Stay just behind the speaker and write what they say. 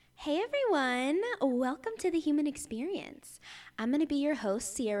Hey everyone, welcome to the Human Experience. I'm going to be your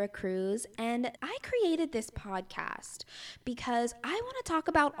host, Sierra Cruz, and I created this podcast because I want to talk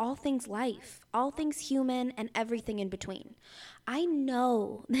about all things life, all things human, and everything in between. I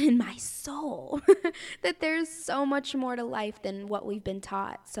know in my soul that there's so much more to life than what we've been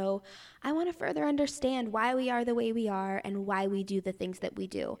taught. So I want to further understand why we are the way we are and why we do the things that we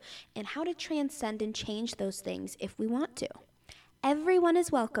do, and how to transcend and change those things if we want to. Everyone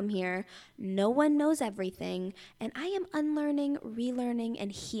is welcome here. No one knows everything. And I am unlearning, relearning,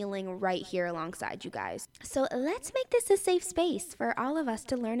 and healing right here alongside you guys. So let's make this a safe space for all of us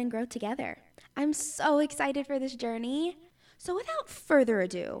to learn and grow together. I'm so excited for this journey. So without further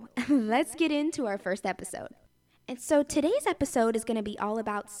ado, let's get into our first episode. And so today's episode is going to be all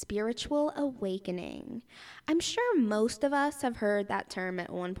about spiritual awakening. I'm sure most of us have heard that term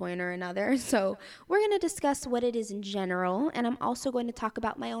at one point or another, so we're going to discuss what it is in general, and I'm also going to talk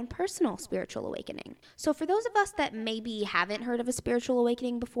about my own personal spiritual awakening. So for those of us that maybe haven't heard of a spiritual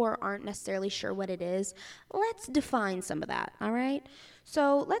awakening before or aren't necessarily sure what it is, let's define some of that, all right?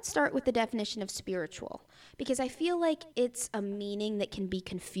 So let's start with the definition of spiritual, because I feel like it's a meaning that can be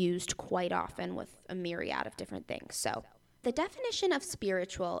confused quite often with a myriad of different things. So the definition of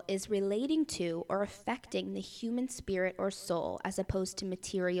spiritual is relating to or affecting the human spirit or soul as opposed to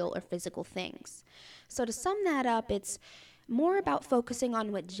material or physical things. So to sum that up, it's more about focusing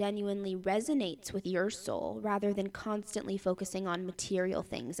on what genuinely resonates with your soul rather than constantly focusing on material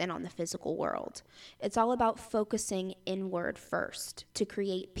things and on the physical world. It's all about focusing inward first to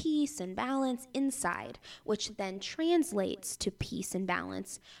create peace and balance inside, which then translates to peace and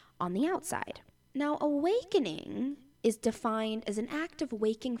balance on the outside. Now, awakening is defined as an act of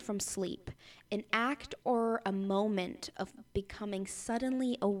waking from sleep, an act or a moment of becoming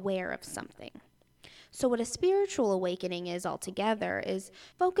suddenly aware of something. So what a spiritual awakening is altogether is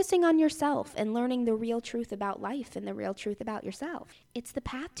focusing on yourself and learning the real truth about life and the real truth about yourself. It's the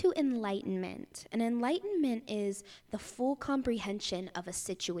path to enlightenment. And enlightenment is the full comprehension of a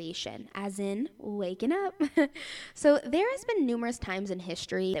situation, as in waking up. So there has been numerous times in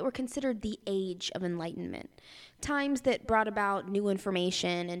history that were considered the age of enlightenment. Times that brought about new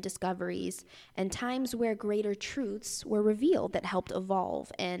information and discoveries, and times where greater truths were revealed that helped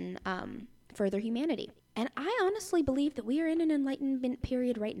evolve and further humanity. And I honestly believe that we are in an enlightenment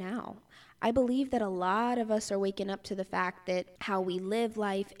period right now. I believe that a lot of us are waking up to the fact that how we live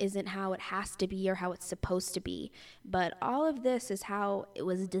life isn't how it has to be or how it's supposed to be, but all of this is how it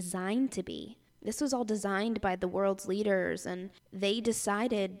was designed to be. This was all designed by the world's leaders, and they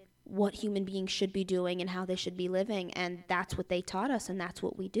decided what human beings should be doing and how they should be living, and that's what they taught us, and that's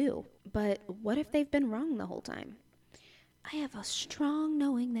what we do. But what if they've been wrong the whole time? I have a strong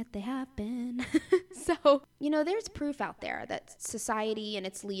knowing that they have been. So, there's proof out there that society and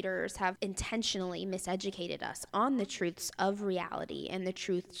its leaders have intentionally miseducated us on the truths of reality and the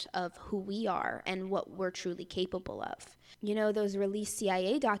truths of who we are and what we're truly capable of. Those released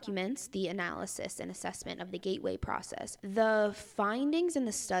CIA documents, the analysis and assessment of the Gateway process, the findings and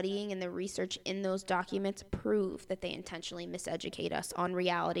the studying and the research in those documents prove that they intentionally miseducate us on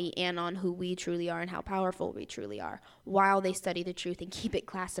reality and on who we truly are and how powerful we truly are, while they study the truth and keep it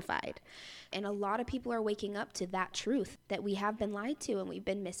classified. And a lot of people are waking up to that truth, that we have been lied to and we've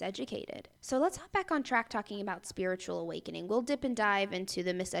been miseducated. So let's hop back on track talking about spiritual awakening. We'll dip and dive into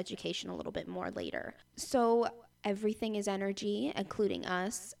the miseducation a little bit more later. So everything is energy, including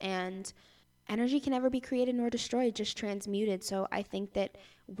us, and energy can never be created nor destroyed, just transmuted. So I think that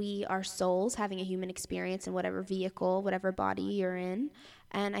we are souls having a human experience in whatever vehicle, whatever body you're in.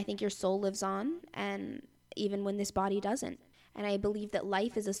 And I think your soul lives on, and even when this body doesn't. And I believe that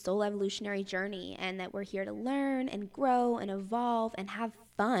life is a soul evolutionary journey, and that we're here to learn and grow and evolve and have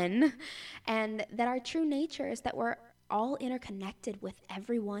fun. And that our true nature is that we're all interconnected with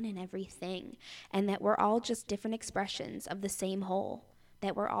everyone and everything, and that we're all just different expressions of the same whole,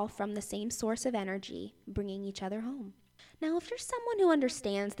 that we're all from the same source of energy, bringing each other home. Now, if you're someone who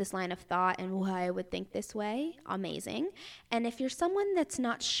understands this line of thought and why I would think this way, amazing. And if you're someone that's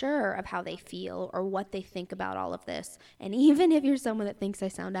not sure of how they feel or what they think about all of this, and even if you're someone that thinks I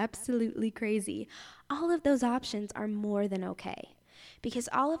sound absolutely crazy, all of those options are more than okay. Because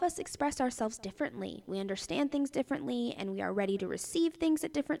all of us express ourselves differently. We understand things differently, and we are ready to receive things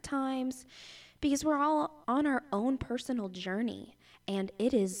at different times, because we're all on our own personal journey. And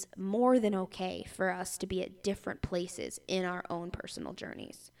it is more than okay for us to be at different places in our own personal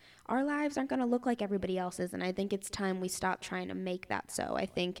journeys. Our lives aren't going to look like everybody else's, and I think it's time we stop trying to make that so. I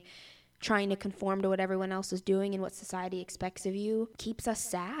think trying to conform to what everyone else is doing and what society expects of you keeps us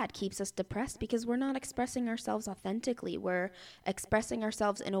sad, keeps us depressed, because we're not expressing ourselves authentically. We're expressing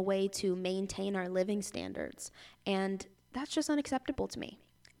ourselves in a way to maintain our living standards. And that's just unacceptable to me.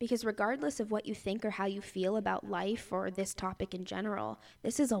 Because regardless of what you think or how you feel about life or this topic in general,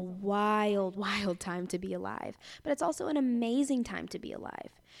 this is a wild, wild time to be alive. But it's also an amazing time to be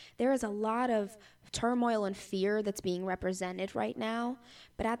alive. There is a lot of turmoil and fear that's being represented right now,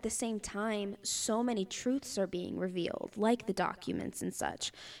 but at the same time, so many truths are being revealed, like the documents and such,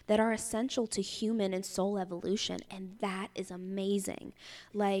 that are essential to human and soul evolution, and that is amazing.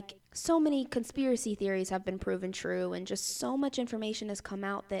 Like, so many conspiracy theories have been proven true, and just so much information has come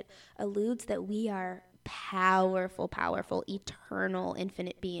out that alludes that we are powerful, eternal,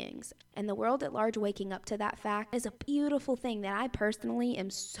 infinite beings. And the world at large waking up to that fact is a beautiful thing that I personally am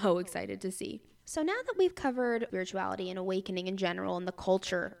so excited to see. So now that we've covered spirituality and awakening in general and the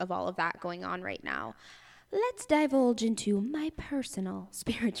culture of all of that going on right now, let's divulge into my personal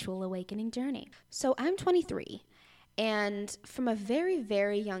spiritual awakening journey. So I'm 23, and from a very,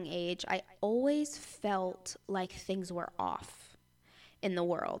 very young age, I always felt like things were off in the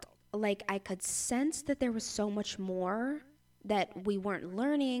world. Like I could sense that there was so much more that we weren't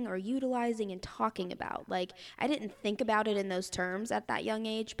learning or utilizing and talking about. Like, I didn't think about it in those terms at that young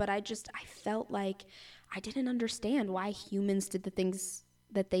age, but I felt like I didn't understand why humans did the things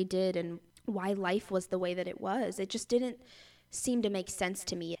that they did and why life was the way that it was. It just didn't seem to make sense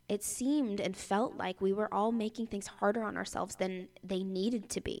to me. It seemed and felt like we were all making things harder on ourselves than they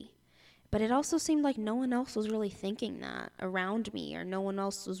needed to be. But it also seemed like no one else was really thinking that around me, or no one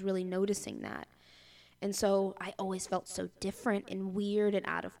else was really noticing that. And so I always felt so different and weird and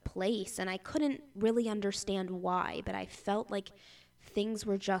out of place, and I couldn't really understand why, but I felt like things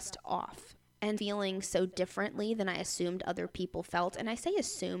were just off and feeling so differently than I assumed other people felt. And I say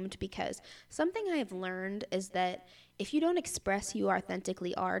assumed because something I have learned is that if you don't express who you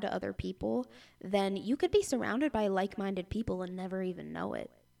authentically are to other people, then you could be surrounded by like-minded people and never even know it.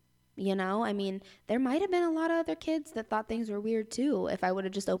 You know, I mean, there might have been a lot of other kids that thought things were weird too. If I would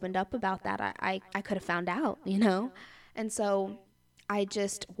have just opened up about that, I could have found out, you know? And so I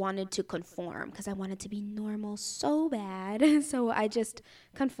just wanted to conform because I wanted to be normal so bad. So I just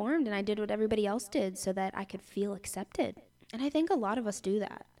conformed and I did what everybody else did so that I could feel accepted. And I think a lot of us do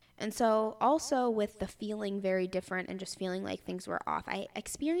that. And so also with the feeling very different and just feeling like things were off, I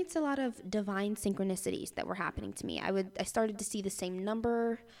experienced a lot of divine synchronicities that were happening to me. I started to see the same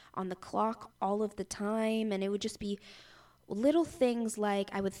number on the clock all of the time, and it would just be little things like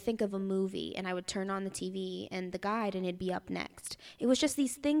I would think of a movie and I would turn on the TV and the guide and it'd be up next. It was just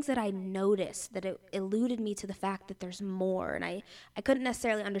these things that I noticed that it eluded me to the fact that there's more, and I couldn't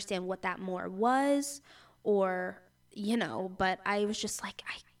necessarily understand what that more was or, you know, but I was just like,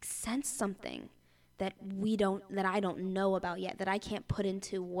 I sense something that I don't know about yet, that I can't put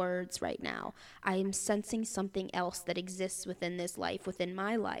into words right now. I am sensing something else that exists within this life, within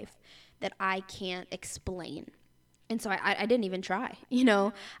my life, that I can't explain. And so I didn't even try, you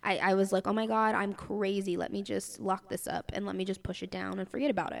know. I was like, oh my God, I'm crazy. Let me just lock this up and let me just push it down and forget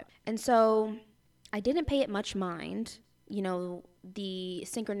about it. And so I didn't pay it much mind, you know, the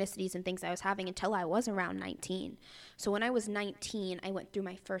synchronicities and things I was having until I was around 19. So when I was 19, I went through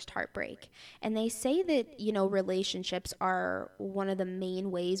my first heartbreak. And they say that, you know, relationships are one of the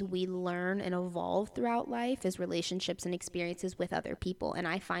main ways we learn and evolve throughout life, is relationships and experiences with other people. And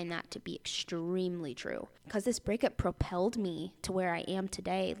I find that to be extremely true, because this breakup propelled me to where I am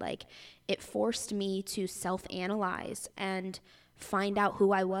today. Like, it forced me to self-analyze and find out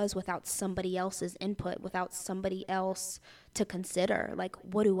who I was without somebody else's input, without somebody else to consider. Like,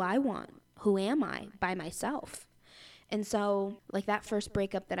 what do I want? Who am I by myself? And so, like, that first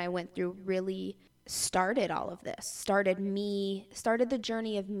breakup that I went through really started all of this, started the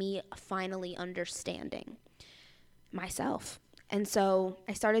journey of me finally understanding myself. And so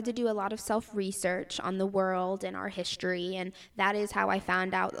I started to do a lot of self-research on the world and our history, and that is how I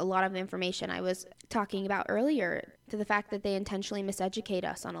found out a lot of information I was talking about earlier, to the fact that they intentionally miseducate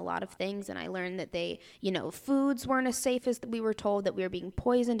us on a lot of things. And I learned that they, you know, foods weren't as safe as we were told, that we were being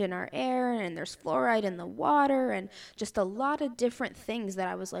poisoned in our air, and there's fluoride in the water, and just a lot of different things that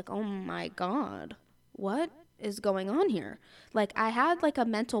I was like, oh my God, what is going on here? Like, I had like a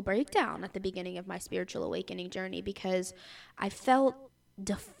mental breakdown at the beginning of my spiritual awakening journey, because I felt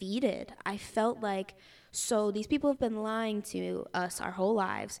defeated. I felt like, so these people have been lying to us our whole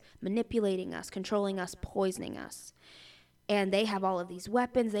lives, manipulating us, controlling us, poisoning us. And they have all of these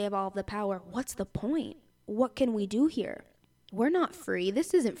weapons. They have all of the power. What's the point? What can we do here? we're not free.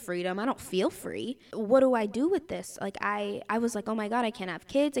 This isn't freedom. I don't feel free. What do I do with this? Like, I was like, oh my God, I can't have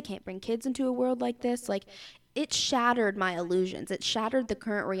kids. I can't bring kids into a world like this. Like, it shattered my illusions. It shattered the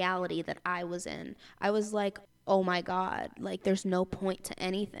current reality that I was in. I was like, oh my God, like, there's no point to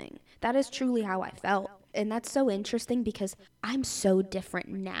anything. That is truly how I felt. And that's so interesting because I'm so different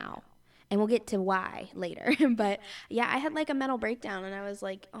now. And we'll get to why later. But yeah, I had like a mental breakdown and I was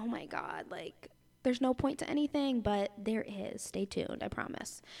like, oh my God, like, there's no point to anything, but there is. Stay tuned, I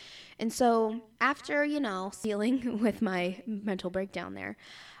promise. And so after, dealing with my mental breakdown there,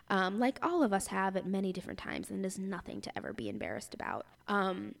 like all of us have at many different times, and it is nothing to ever be embarrassed about,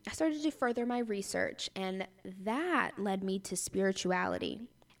 I started to further my research, and that led me to spirituality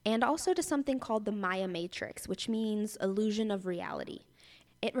and also to something called the Maya Matrix, which means illusion of reality.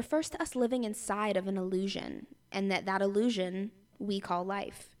 It refers to us living inside of an illusion, and that illusion we call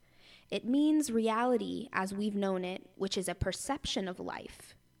life. It means reality as we've known it, which is a perception of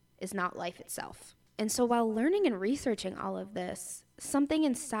life, is not life itself. And so while learning and researching all of this, something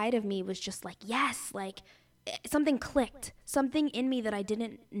inside of me was just like, yes, like something clicked. Something in me that I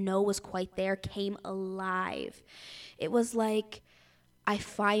didn't know was quite there came alive. It was like I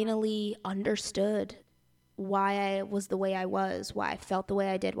finally understood why I was the way I was, why I felt the way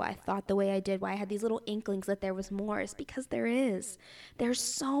I did, why I thought the way I did, why I had these little inklings that there was more. It's because there is. There's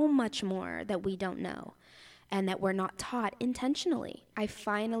so much more that we don't know and that we're not taught intentionally. I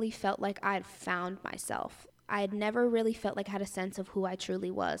finally felt like I'd found myself. I had never really felt like I had a sense of who I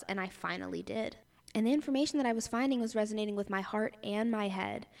truly was, and I finally did. And the information that I was finding was resonating with my heart and my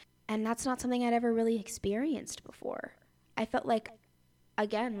head, and that's not something I'd ever really experienced before. I felt like,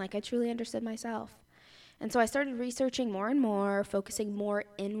 again, like I truly understood myself. And so I started researching more and more, focusing more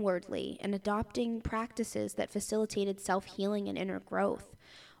inwardly, and adopting practices that facilitated self-healing and inner growth.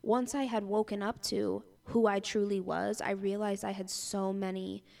 Once I had woken up to who I truly was, I realized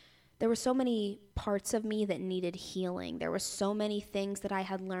there were so many parts of me that needed healing. There were so many things that I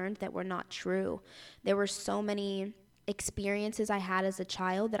had learned that were not true. There were so many experiences I had as a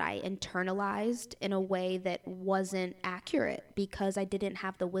child that I internalized in a way that wasn't accurate because I didn't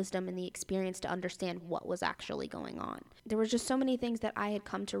have the wisdom and the experience to understand what was actually going on. There were just so many things that I had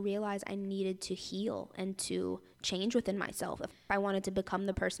come to realize I needed to heal and to change within myself if I wanted to become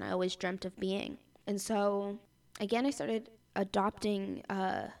the person I always dreamt of being. And so, again, I started adopting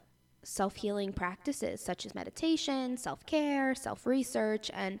self-healing practices such as meditation, self-care,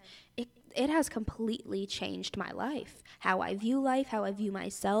 self-research, and it has completely changed my life. How I view life, how I view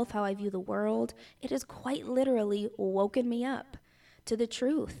myself, how I view the world. It has quite literally woken me up to the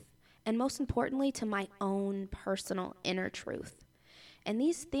truth, and most importantly, to my own personal inner truth. And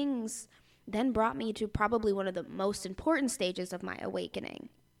these things then brought me to probably one of the most important stages of my awakening,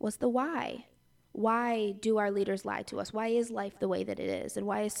 was the why. Why do our leaders lie to us? Why is life the way that it is? And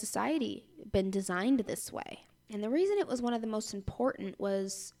why has society been designed this way? And the reason it was one of the most important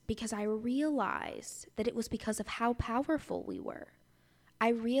was because I realized that it was because of how powerful we were. I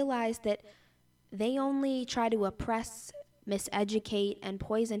realized that they only try to oppress, miseducate, and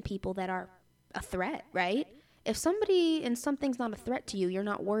poison people that are a threat, right? If somebody and something's not a threat to you, you're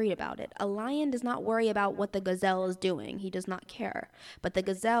not worried about it. A lion does not worry about what the gazelle is doing. He does not care. But the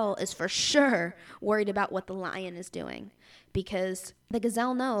gazelle is for sure worried about what the lion is doing, because the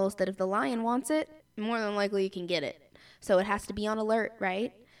gazelle knows that if the lion wants it, more than likely you can get it. So it has to be on alert,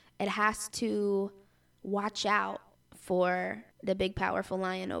 right? It has to watch out for the big, powerful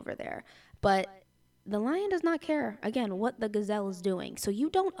lion over there. But the lion does not care, again, what the gazelle is doing. So you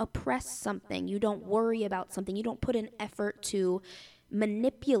don't oppress something. You don't worry about something. You don't put an effort to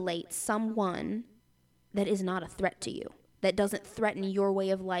manipulate someone that is not a threat to you, that doesn't threaten your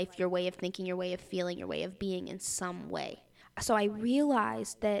way of life, your way of thinking, your way of feeling, your way of being in some way. So I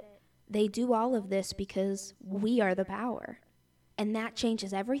realized that they do all of this because we are the power. And that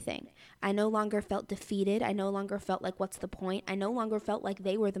changes everything. I no longer felt defeated. I no longer felt like, what's the point? I no longer felt like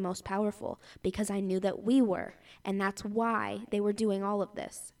they were the most powerful because I knew that we were. And that's why they were doing all of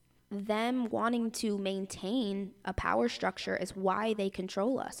this. Them wanting to maintain a power structure is why they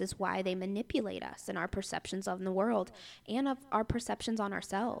control us, is why they manipulate us and our perceptions of the world and of our perceptions on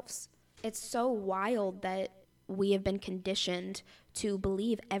ourselves. It's so wild that we have been conditioned to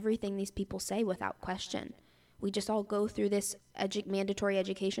believe everything these people say without question. We just all go through this mandatory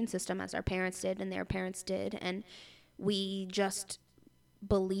education system as our parents did and their parents did, and we just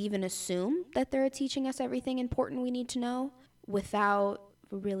believe and assume that they're teaching us everything important we need to know without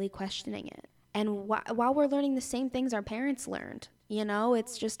really questioning it. And while we're learning the same things our parents learned,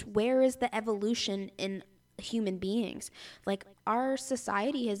 it's just, where is the evolution in human beings? Like, our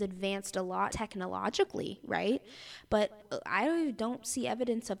society has advanced a lot technologically, right? But I don't see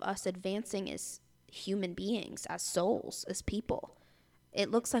evidence of us advancing as human beings, as souls, as people. It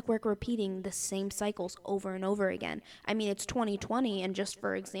looks like we're repeating the same cycles over and over again. I mean, it's 2020, and just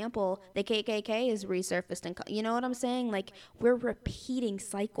for example, the KKK is resurfaced, and you know what I'm saying? Like, we're repeating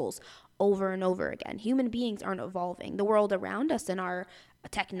cycles over and over again. Human beings aren't evolving. The world around us and our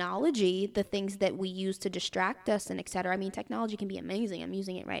technology, the things that we use to distract us and etc. I mean, technology can be amazing. I'm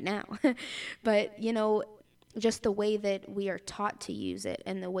using it right now. But, you know, just the way that we are taught to use it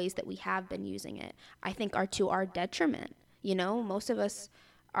and the ways that we have been using it, I think are to our detriment. You know, most of us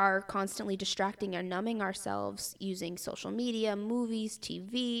are constantly distracting or numbing ourselves using social media, movies,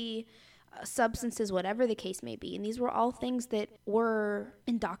 TV, substances, whatever the case may be. And these were all things that were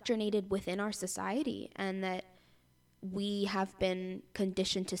indoctrinated within our society and that we have been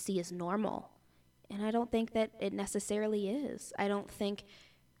conditioned to see as normal. And I don't think that it necessarily is. I don't think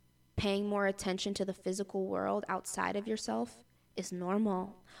paying more attention to the physical world outside of yourself is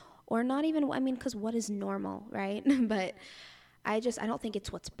normal. Or not even, I mean, because what is normal, right? But I don't think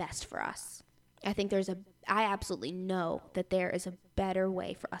it's what's best for us. I absolutely know that there is a better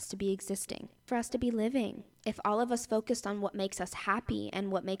way for us to be existing, for us to be living. If all of us focused on what makes us happy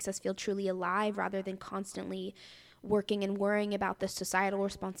and what makes us feel truly alive rather than constantly working and worrying about the societal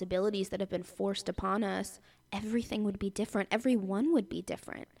responsibilities that have been forced upon us, everything would be different. Everyone would be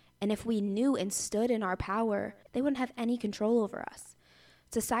different. And if we knew and stood in our power, they wouldn't have any control over us.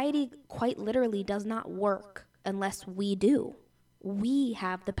 Society quite literally does not work unless we do. We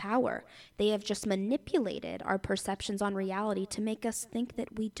have the power. They have just manipulated our perceptions on reality to make us think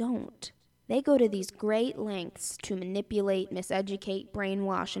that we don't. They go to these great lengths to manipulate, miseducate,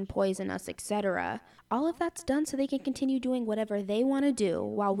 brainwash, and poison us, etc. All of that's done so they can continue doing whatever they want to do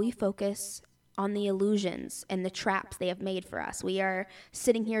while we focus on the illusions and the traps they have made for us. We are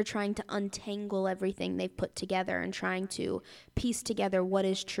sitting here trying to untangle everything they've put together and trying to piece together what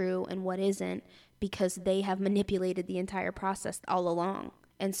is true and what isn't because they have manipulated the entire process all along.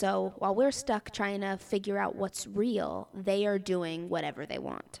 And so while we're stuck trying to figure out what's real, they are doing whatever they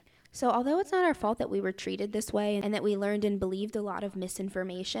want. So although it's not our fault that we were treated this way and that we learned and believed a lot of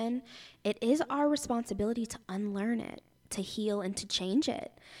misinformation, it is our responsibility to unlearn it, to heal and to change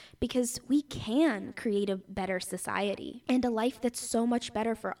it, because we can create a better society and a life that's so much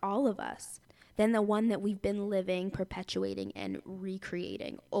better for all of us than the one that we've been living, perpetuating, and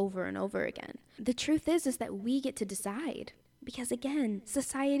recreating over and over again. The truth is that we get to decide, because again,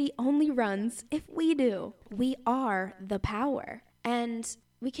 society only runs if we do. We are the power, and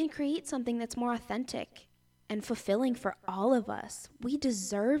we can create something that's more authentic and fulfilling for all of us. We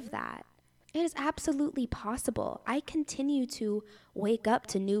deserve that. It is absolutely possible. I continue to wake up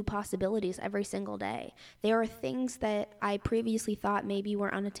to new possibilities every single day. There are things that I previously thought maybe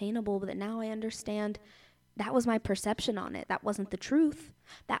were unattainable, but that now I understand that was my perception on it. That wasn't the truth.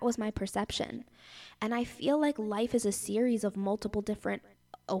 That was my perception. And I feel like life is a series of multiple different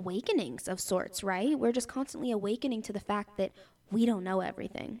awakenings of sorts, right? We're just constantly awakening to the fact that we don't know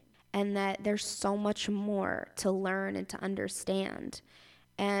everything and that there's so much more to learn and to understand.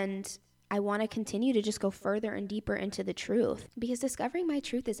 And I want to continue to just go further and deeper into the truth, because discovering my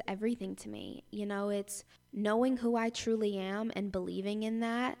truth is everything to me. You know, it's knowing who I truly am and believing in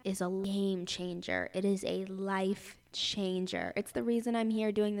that is a game changer. It is a life changer. It's the reason I'm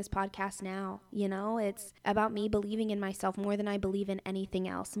here doing this podcast now. You know, it's about me believing in myself more than I believe in anything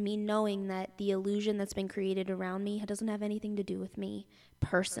else. Me knowing that the illusion that's been created around me doesn't have anything to do with me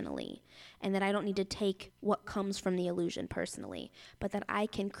personally, and that I don't need to take what comes from the illusion personally, but that I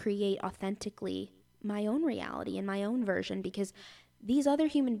can create authentically my own reality and my own version, because these other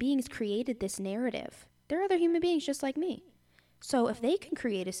human beings created this narrative. They're other human beings just like me. So if they can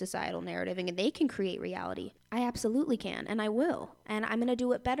create a societal narrative and they can create reality, I absolutely can, and I will. And I'm going to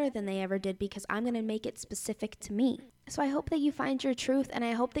do it better than they ever did, because I'm going to make it specific to me. So I hope that you find your truth, and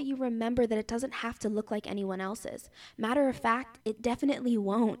I hope that you remember that it doesn't have to look like anyone else's. Matter of fact, it definitely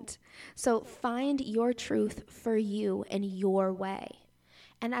won't. So find your truth for you in your way.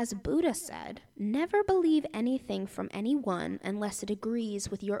 And as Buddha said, never believe anything from anyone unless it agrees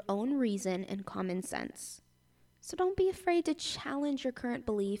with your own reason and common sense. So don't be afraid to challenge your current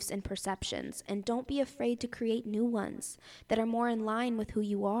beliefs and perceptions, and don't be afraid to create new ones that are more in line with who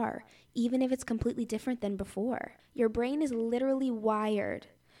you are, even if it's completely different than before. Your brain is literally wired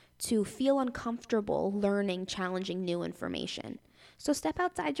to feel uncomfortable learning challenging new information. So step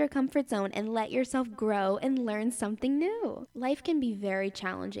outside your comfort zone and let yourself grow and learn something new. Life can be very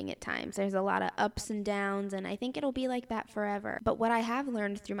challenging at times. There's a lot of ups and downs, and I think it'll be like that forever. But what I have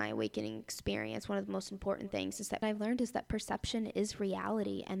learned through my awakening experience, one of the most important things is that I've learned is that perception is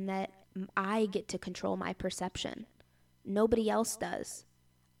reality, and that I get to control my perception. Nobody else does.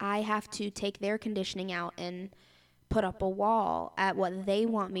 I have to take their conditioning out and put up a wall at what they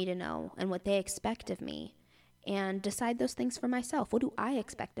want me to know and what they expect of me, and decide those things for myself. What do I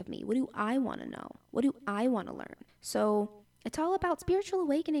expect of me? What do I want to know? What do I want to learn? So it's all about spiritual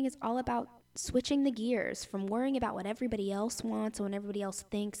awakening. Is all about switching the gears from worrying about what everybody else wants and what everybody else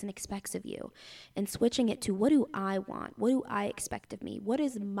thinks and expects of you, and switching it to what do I want? What do I expect of me? What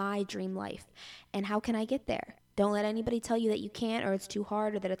is my dream life? And how can I get there? Don't let anybody tell you that you can't, or it's too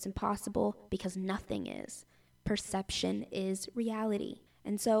hard, or that it's impossible, because nothing is. Perception is reality.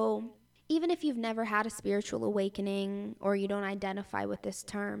 And so even if you've never had a spiritual awakening or you don't identify with this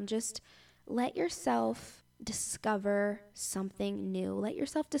term, just let yourself discover something new. Let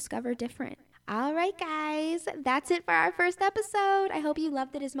yourself discover different. All right, guys, that's it for our first episode. I hope you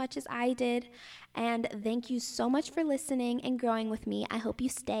loved it as much as I did. And thank you so much for listening and growing with me. I hope you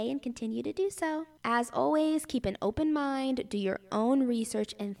stay and continue to do so. As always, keep an open mind, do your own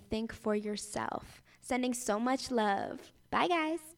research, and think for yourself. Sending so much love. Bye, guys.